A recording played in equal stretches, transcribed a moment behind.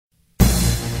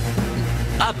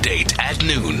Update at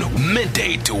noon,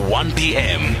 midday to 1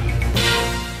 p.m.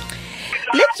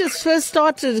 Let's just first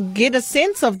start to get a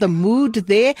sense of the mood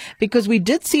there, because we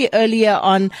did see earlier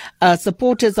on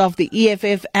supporters of the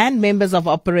EFF and members of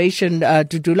Operation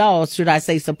Dudula, or should I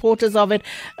say supporters of it.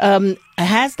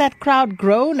 Has that crowd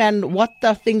grown, and what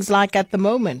are things like at the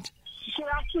moment? Good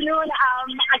afternoon.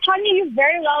 I can't hear you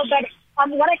very well, but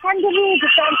what I can give you is a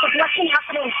sense of what's been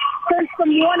happening since the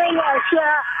morning here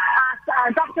at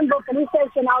Jacksonville Police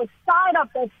Station outside of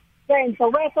this train. So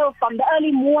we're from the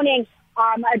early morning,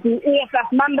 the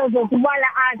EFF members as well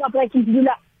as Operation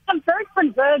Dudula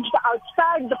converged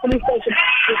outside the police station.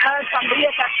 We heard from the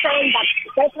EFF saying that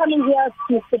they're coming here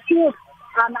to secure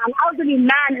an elderly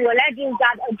man who alleges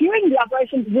that during the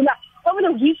Operation Dudula over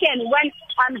the weekend, when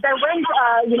they went,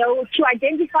 to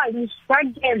identify these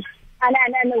drug dens and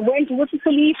went with the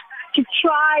police to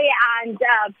try and,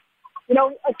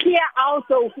 clear out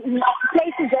those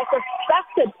places that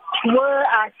suspected were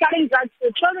selling drugs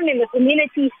to children in the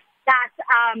community, that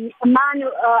a man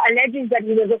alleges that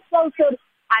he was assaulted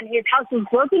and his house was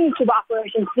broken into the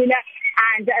Operation Dudula,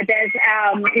 and there's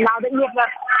now the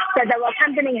EFF said they were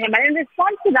accompanying him. And in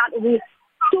response to that, we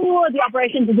saw the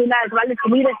Operation Dudula as well as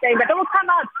the leaders saying that they will come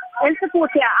out in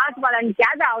support here as well and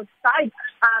gather outside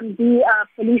the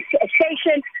police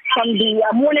station. From the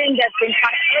morning, there's been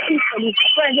quite a police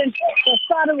presence. They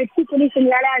started with 2 police in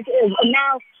Yalas, is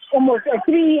now almost half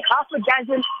a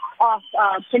dozen of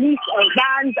police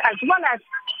vans, as well as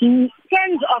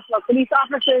tens of police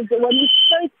officers. When we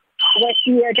spoke with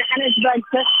the Johannesburg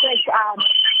District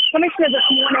Commissioner this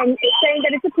morning, saying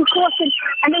that it's a precaution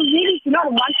and they really do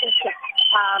not want this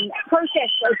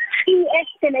protest to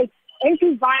escalate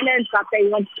into violence, that they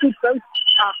want to keep both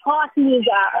parties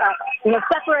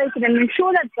separated and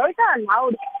ensure that both are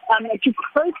allowed to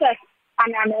protest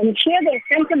and share their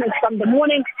sentiments. From the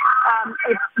morning.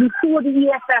 We saw the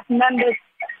EFF members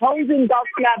holding golf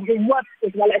clubs and whips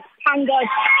as well as tangas.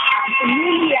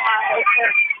 Really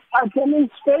a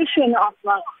demonstration of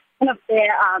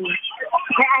their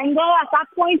anger at that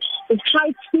point. We've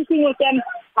tried speaking with them.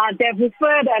 They've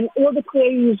referred all the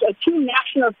queries to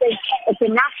national things. It's a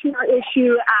national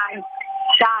issue, and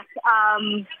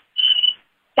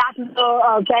that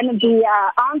will then be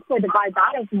answered by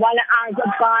that, as well as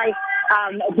by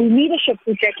the leadership,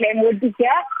 which they claim would be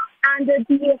here. And the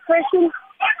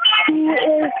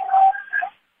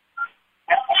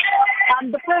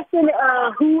person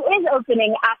who is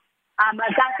opening up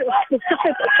that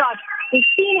specific shot, we've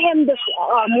seen him this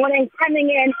morning coming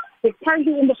in. He's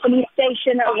currently in the police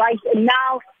station right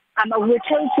now. We're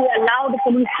trying to allow the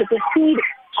police to proceed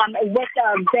with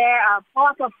their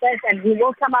part of this, and he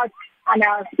will come out and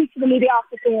speak to the media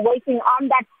officer. Waiting on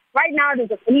that. Right now,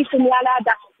 there's a police in Yala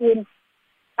that's been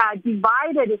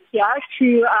divided here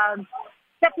to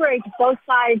separate both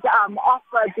sides of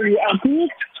the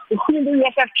beach. We've seen the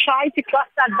EFF try to cross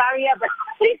that barrier, but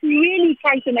it's really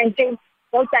trying to maintain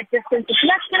both that distance. So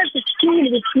that's kind of the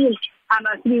scene we've seen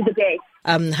through the day.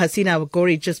 Hasina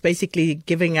Gori just basically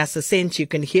giving us a sense. You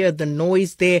can hear the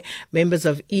noise there. Members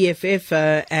of EFF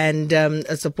and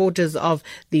supporters of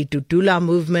the Dudula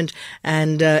movement,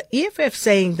 and EFF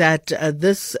saying that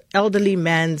this elderly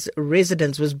man's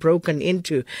residence was broken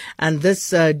into, and this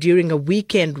during a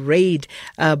weekend raid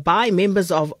by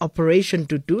members of Operation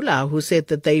Dudula, who said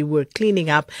that they were cleaning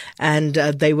up and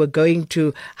they were going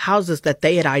to houses that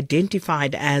they had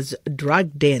identified as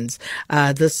drug dens.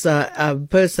 This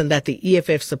person that the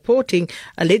EFF supporting,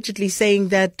 allegedly saying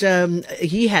that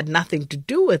he had nothing to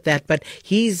do with that, but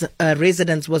his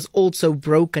residence was also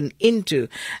broken into.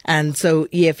 And so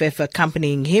EFF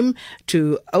accompanying him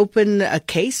to open a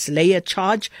case, lay a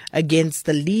charge against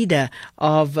the leader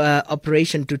of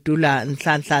Operation Dudula,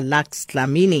 Nhlanhla Lux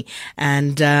Dlamini.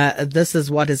 And this is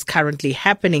what is currently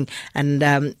happening. And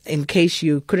in case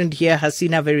you couldn't hear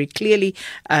Hasina very clearly,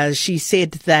 she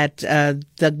said that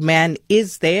the man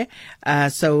is there.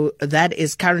 So that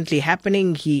is currently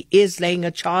happening. He is laying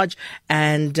a charge,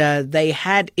 and they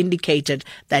had indicated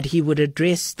that he would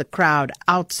address the crowd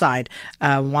outside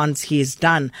once he is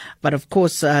done. But of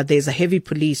course, there's a heavy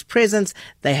police presence.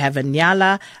 They have a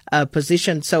Nyala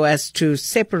positioned so as to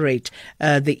separate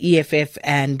the EFF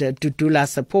and Dudula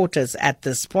supporters at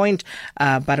this point.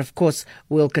 But of course,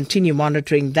 we'll continue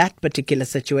monitoring that particular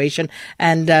situation.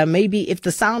 And maybe if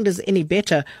the sound is any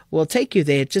better, we'll take you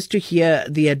there just to hear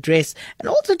the address and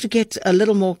also to get a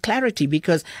little more clarity,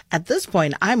 because at this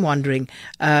point, I'm wondering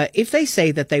if they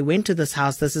say that they went to this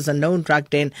house, this is a known drug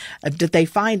den, did they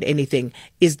find anything?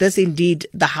 Is this indeed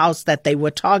the house that they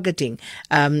were targeting?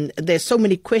 There's so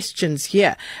many questions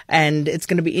here, and it's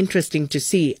going to be interesting to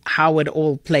see how it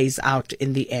all plays out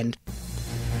in the end.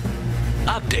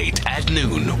 Update at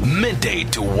noon, midday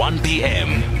to 1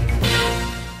 p.m.